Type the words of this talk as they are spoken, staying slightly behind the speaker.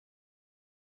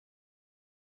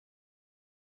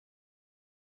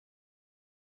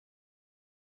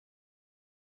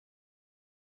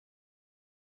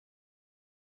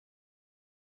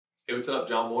Hey, what's up?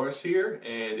 John Morris here,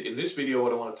 and in this video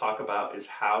what I want to talk about is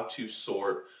how to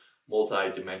sort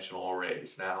multi-dimensional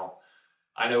arrays. Now,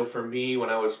 I know for me when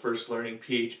I was first learning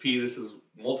PHP,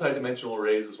 multi-dimensional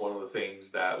arrays is one of the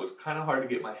things that was kind of hard to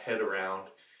get my head around.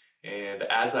 And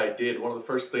as I did, one of the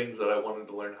first things that I wanted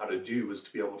to learn how to do was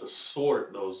to be able to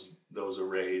sort those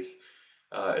arrays,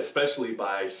 especially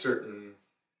by certain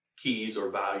keys or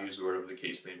values or whatever the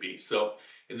case may be. So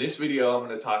in this video, I'm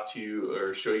going to talk to you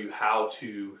or show you how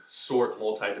to sort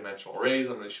multi-dimensional arrays.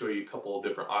 I'm going to show you a couple of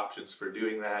different options for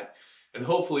doing that and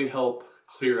hopefully help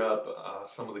clear up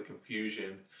some of the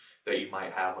confusion that you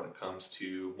might have when it comes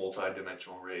to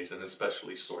multi-dimensional arrays and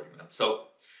especially sorting them. So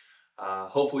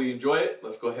hopefully you enjoy it.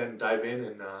 Let's go ahead and dive in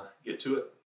and get to it.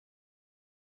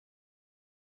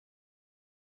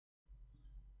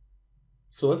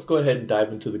 So let's go ahead and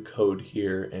dive into the code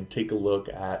here and take a look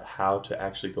at how to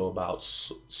actually go about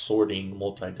sorting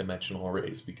multi-dimensional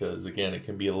arrays, because again, it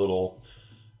can be a little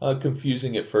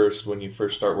confusing at first when you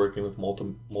first start working with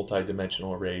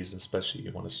multi-dimensional arrays, especially if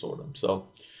you want to sort them. So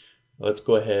let's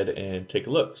go ahead and take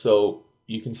a look. So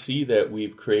you can see that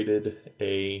we've created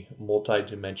a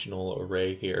multi-dimensional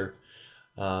array here,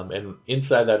 and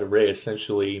inside that array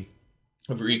essentially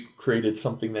I've created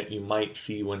something that you might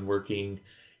see when working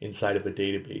inside of a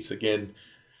database. Again,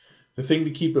 the thing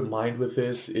to keep in mind with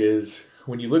this is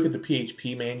when you look at the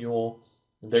PHP manual,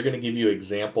 they're going to give you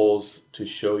examples to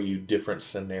show you different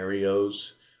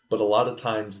scenarios, but a lot of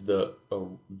times the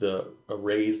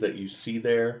arrays that you see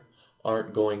there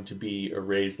aren't going to be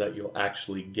arrays that you'll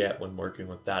actually get when working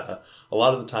with data. A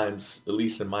lot of the times, at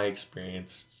least in my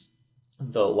experience,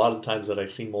 a lot of times that I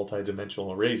see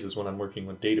multi-dimensional arrays is when I'm working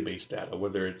with database data,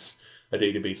 whether it's a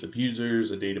database of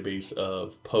users, a database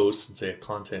of posts, and say a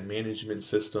content management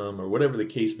system, or whatever the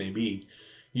case may be.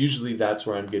 Usually that's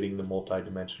where I'm getting the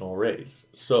multi-dimensional arrays.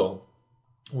 So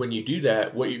when you do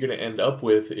that, what you're going to end up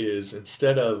with is,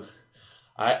 instead of,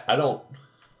 I don't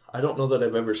know that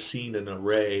I've ever seen an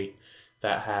array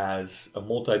that has a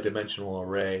multi-dimensional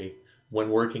array when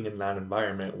working in that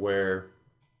environment where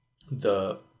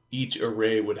each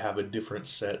array would have a different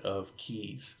set of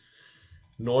keys.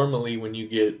 Normally when you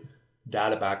get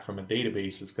data back from a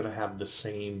database, it's going to have the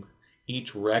same,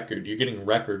 each record, you're getting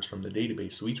records from the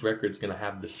database, so each record is going to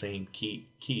have the same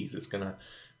keys. It's going to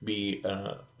be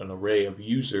an array of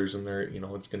users, and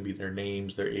it's going to be their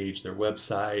names, their age, their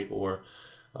website, or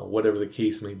whatever the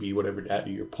case may be, whatever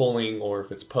data you're pulling, or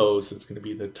if it's posts, it's going to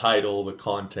be the title, the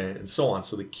content, and so on.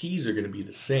 So the keys are going to be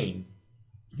the same.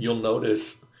 You'll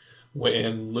notice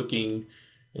when looking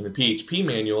in the PHP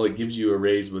manual, it gives you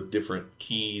arrays with different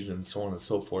keys and so on and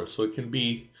so forth. So it can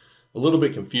be a little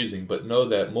bit confusing, but know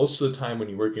that most of the time when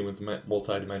you're working with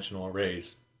multi-dimensional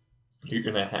arrays, you're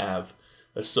going to have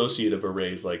associative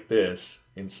arrays like this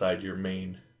inside your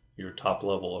top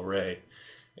level array.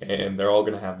 And they're all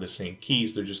going to have the same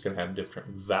keys. They're just going to have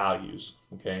different values,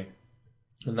 okay?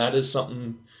 And that is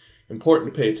something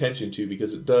important to pay attention to,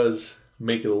 because it does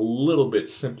make it a little bit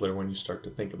simpler when you start to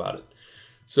think about it.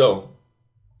 So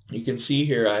you can see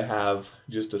here I have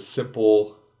just a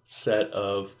simple set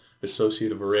of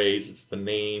associative arrays. It's the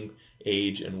name,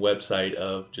 age, and website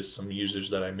of just some users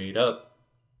that I made up.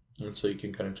 And so you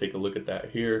can kind of take a look at that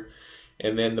here.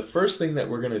 And then the first thing that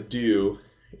we're going to do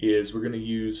is we're going to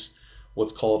use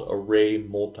what's called array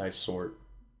multisort.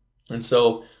 And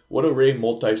so what array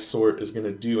multisort is going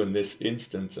to do in this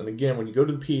instance, and again, when you go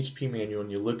to the PHP manual and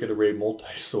you look at array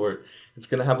multisort, it's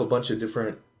going to have a bunch of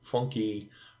different funky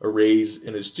arrays,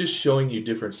 and it's just showing you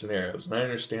different scenarios. And I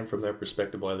understand from their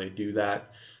perspective why they do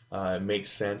that. It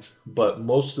makes sense, but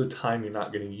most of the time you're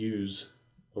not going to use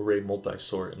array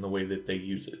multisort in the way that they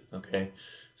use it, okay?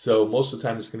 So most of the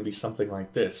time it's going to be something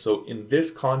like this. So in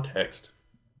this context,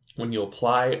 when you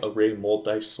apply array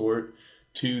multisort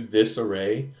to this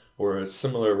array, or a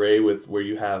similar array where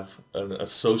you have an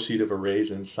associative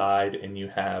arrays inside and you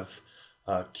have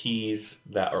keys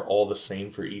that are all the same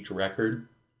for each record,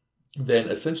 then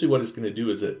essentially what it's going to do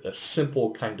is a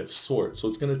simple kind of sort. So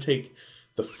it's going to take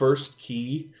the first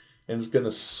key and it's going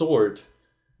to sort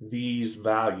these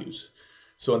values.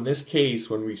 So in this case,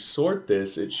 when we sort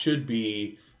this, it should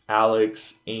be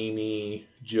Alex, Amy,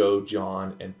 Joe,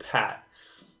 John, and Pat.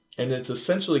 And it's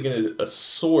essentially going to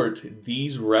sort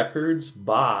these records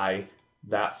by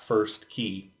that first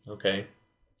key, okay?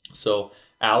 So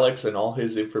Alex and all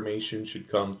his information should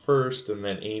come first, and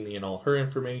then Amy and all her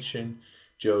information,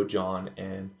 Joe, John,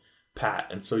 and Pat.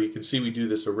 And so you can see we do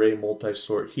this array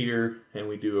multisort here, and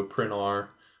we do a print R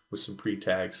with some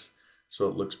pre-tags, so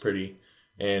it looks pretty.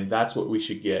 And that's what we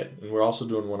should get. And we're also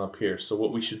doing one up here. So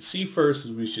what we should see first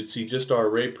is we should see just our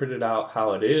array printed out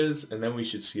how it is, and then we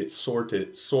should see it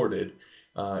sorted.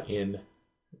 in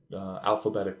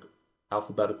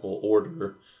alphabetical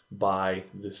order by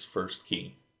this first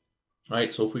key. All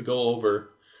right, so if we go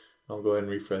over, I'll go ahead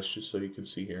and refresh just so you can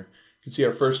see here. You can see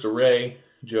our first array,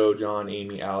 Joe, John,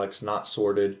 Amy, Alex, not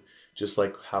sorted, just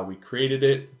like how we created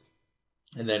it.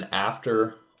 And then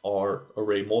after our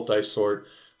array multi-sort,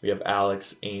 we have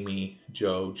Alex, Amy,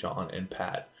 Joe, John, and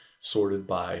Pat sorted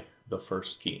by the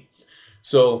first key.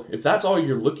 So if that's all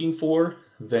you're looking for,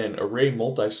 then array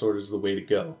multi-sort is the way to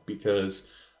go, because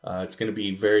it's going to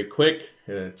be very quick,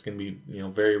 it's going to be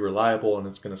very reliable, and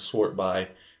it's going to sort by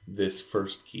this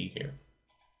first key here.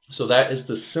 So that is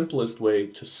the simplest way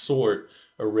to sort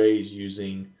arrays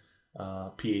using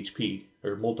PHP,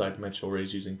 or multidimensional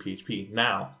arrays using PHP.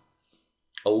 Now,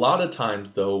 a lot of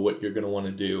times though, what you're going to want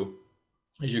to do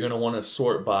is you're going to want to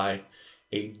sort by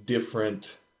a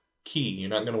different key. You're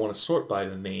not going to want to sort by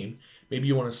the name. Maybe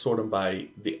you want to sort them by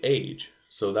the age.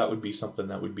 So that would be something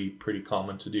that would be pretty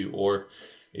common to do. Or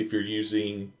if you're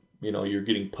using, you're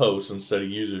getting posts instead of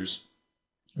users,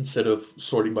 instead of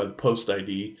sorting by the post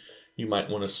ID, you might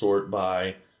want to sort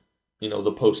by,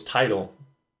 the post title,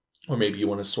 or maybe you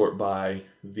want to sort by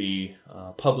the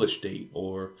publish date,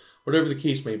 or whatever the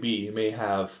case may be. You may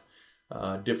have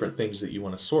different things that you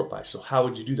want to sort by. So how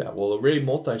would you do that? Well, array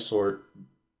multi-sort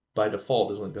by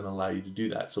default isn't going to allow you to do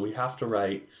that. So we have to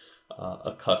write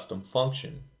a custom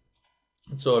function.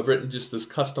 And so I've written just this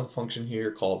custom function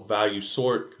here called value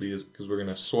sort, because we're going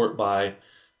to sort by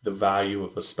the value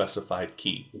of a specified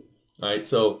key. All right,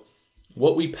 so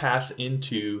what we pass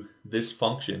into this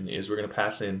function is we're going to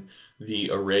pass in the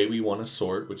array we want to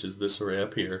sort, which is this array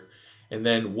up here, and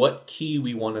then what key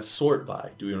we want to sort by.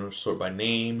 Do we want to sort by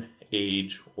name,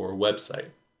 age, or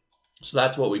website? So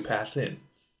that's what we pass in.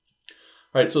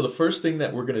 All right, so the first thing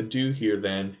that we're going to do here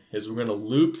then is we're going to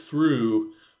loop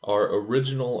through our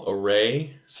original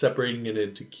array, separating it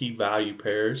into key value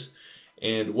pairs.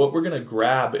 And what we're going to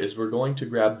grab is we're going to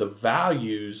grab the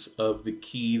values of the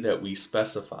key that we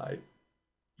specified.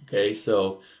 Okay,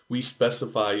 so we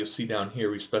specify, you'll see down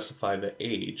here, we specify the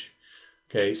age.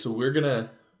 Okay, so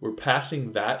we're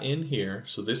passing that in here.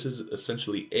 So this is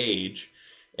essentially age,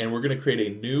 and we're going to create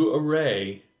a new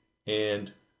array,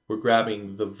 and we're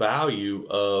grabbing the value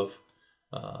of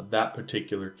that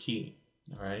particular key.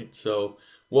 All right, so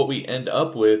what we end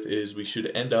up with is we should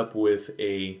end up with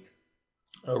an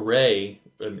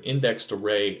indexed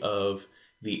array of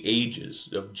the ages,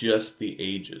 of just the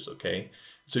ages, okay?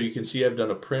 So you can see I've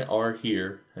done a print R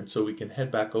here, and so we can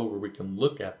head back over, we can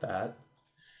look at that,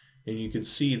 and you can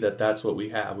see that that's what we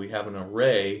have. We have an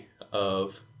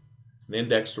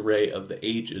indexed array of the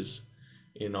ages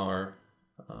in our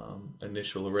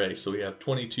initial array. So we have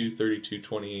 22, 32,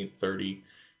 28, 30,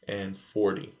 and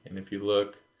 40. And if you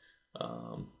look,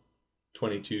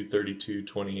 22, 32,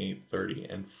 28, 30,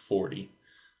 and 40.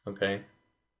 Okay,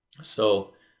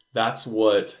 so that's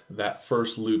what that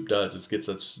first loop does. It gets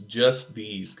us just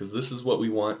these, because this is what we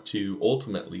want to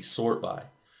ultimately sort by.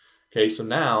 Okay, so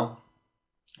now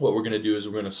what we're going to do is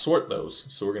we're going to sort those.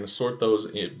 So we're going to sort those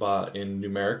in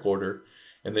numeric order,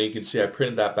 and then you can see I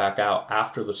printed that back out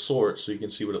after the sort, so you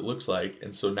can see what it looks like.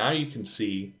 And so now you can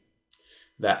see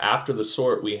that after the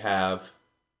sort we have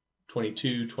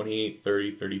 22, 28,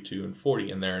 30, 32, and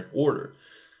 40, and they're in order.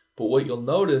 But what you'll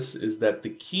notice is that the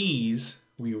keys,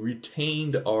 we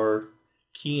retained our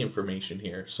key information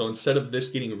here. So instead of this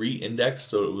getting re-indexed,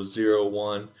 so it was 0,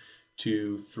 1,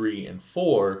 2, 3, and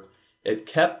 4, it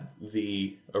kept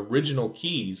the original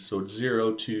keys, so it's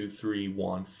 0, 2, 3,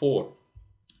 1, 4.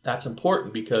 That's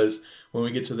important because when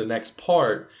we get to the next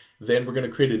part, then we're going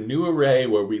to create a new array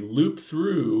where we loop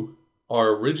through our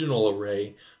original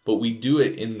array, but we do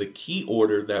it in the key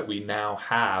order that we now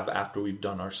have after we've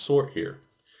done our sort here.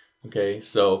 Okay,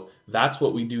 so that's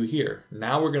what we do here.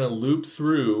 Now we're going to loop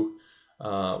through,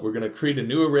 we're going to create a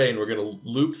new array, and we're going to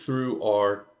loop through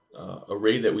our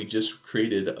array that we just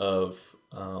created of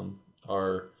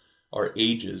our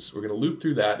ages. We're going to loop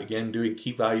through that, again doing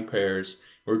key value pairs.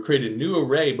 We're going to create a new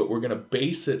array, but we're going to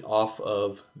base it off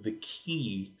of the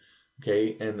key.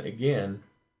 Okay, and again,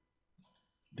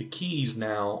 the keys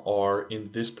now are in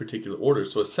this particular order.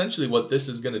 So essentially what this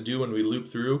is going to do when we loop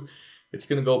through, it's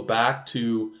going to go back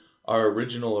to our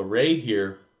original array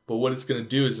here, but what it's going to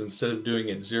do is instead of doing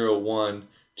it 0, 1,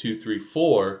 2, 3,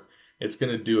 4, it's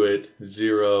going to do it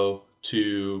 0,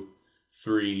 2,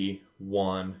 3,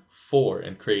 1, 4,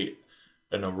 and create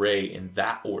an array in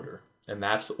that order. And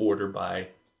that's the order by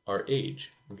our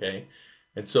age, okay?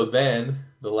 And so then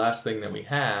the last thing that we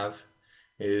have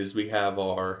is we have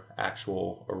our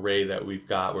actual array that we've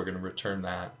got. We're going to return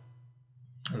that.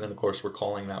 And then of course we're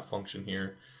calling that function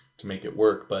here to make it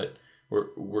work. But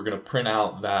we're going to print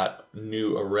out that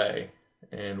new array.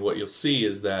 And what you'll see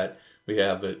is that we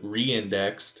have it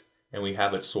re-indexed and we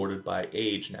have it sorted by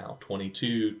age now,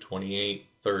 22, 28,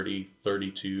 30,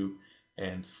 32,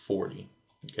 and 40.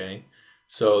 Okay,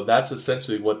 so that's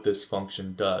essentially what this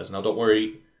function does. Now don't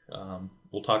worry,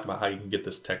 we'll talk about how you can get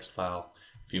this text file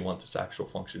if you want this actual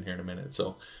function here in a minute.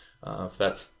 So if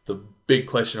that's the big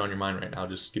question on your mind right now,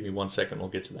 just give me 1 second, we'll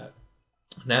get to that.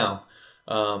 Now,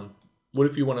 what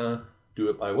if you want to do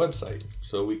it by website?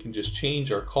 So we can just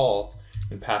change our call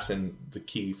and pass in the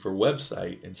key for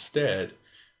website instead.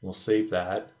 We'll save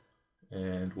that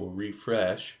and we'll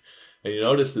refresh. And you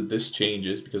notice that this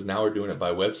changes because now we're doing it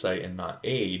by website and not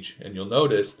age. And you'll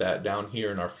notice that down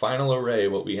here in our final array,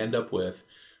 what we end up with,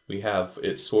 we have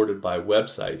it sorted by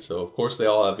website. So of course they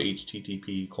all have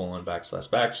http:///.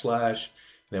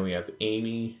 Then we have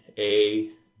Amy, A,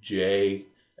 J,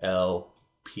 L,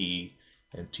 P,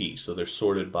 and T. So they're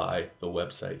sorted by the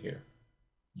website here.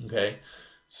 Okay,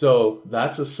 so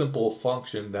that's a simple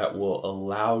function that will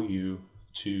allow you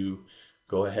to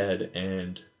go ahead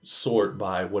and sort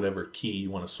by whatever key you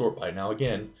want to sort by. Now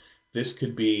again, this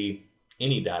could be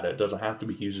any data. It doesn't have to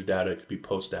be user data. It could be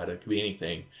post data. It could be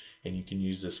anything. And you can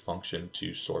use this function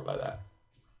to sort by that.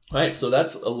 All right, so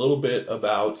that's a little bit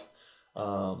about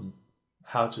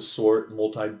how to sort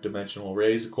multi-dimensional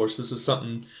arrays. Of course, this is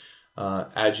something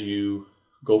as you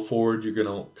go forward, you're going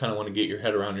to kind of want to get your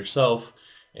head around yourself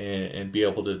and be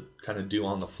able to kind of do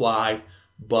on the fly.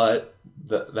 But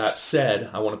that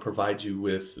said, I want to provide you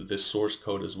with this source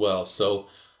code as well. So,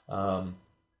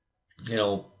 you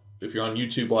know, if you're on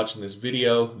YouTube watching this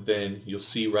video, then you'll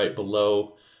see right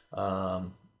below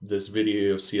this video,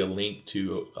 you'll see a link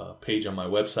to a page on my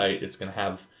website. It's going to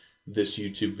have this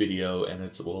YouTube video, and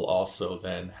it will also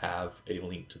then have a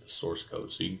link to the source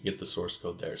code, so you can get the source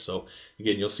code there. So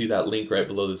again, you'll see that link right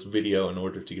below this video. In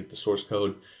order to get the source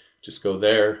code, just go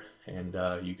there and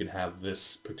you can have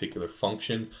this particular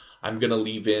function. I'm going to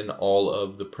leave in all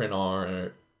of the print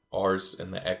R's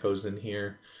and the echoes in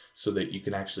here so that you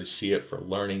can actually see it for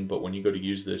learning. But when you go to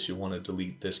use this, you want to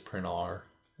delete this print R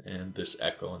and this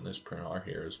echo and this print R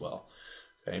here as well.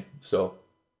 Okay, so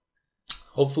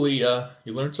hopefully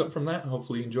you learned something from that.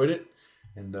 Hopefully you enjoyed it,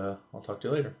 and I'll talk to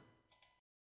you later.